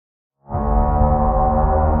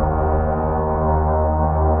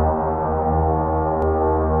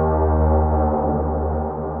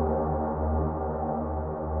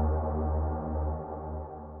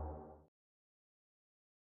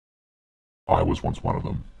I was once one of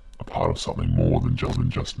them, a part of something more than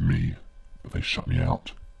just me, but they shut me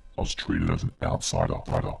out. I was treated as an outsider.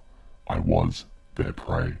 I was their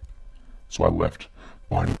prey. So I left,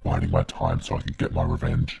 biding my time so I could get my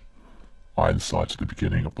revenge. I incited the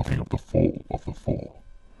beginning of the fall of the four.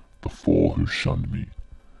 The four who shunned me.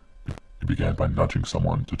 It began by nudging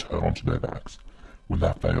someone to turn onto their backs. When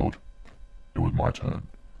that failed, it was my turn.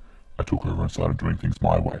 I took over and started doing things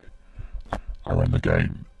my way. I ran the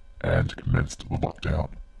game and commenced the lockdown.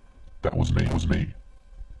 That was me,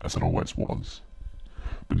 as it always was.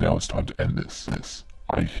 But now it's time to end this.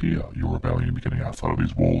 I hear your rebellion beginning outside of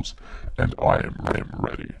these walls, and I am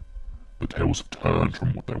ready. The tables have turned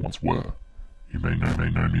from what they once were. You may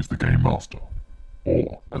know me as the Game Master,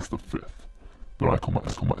 or as the Fifth, but I call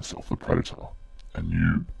myself the Predator, and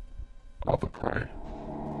you are the prey.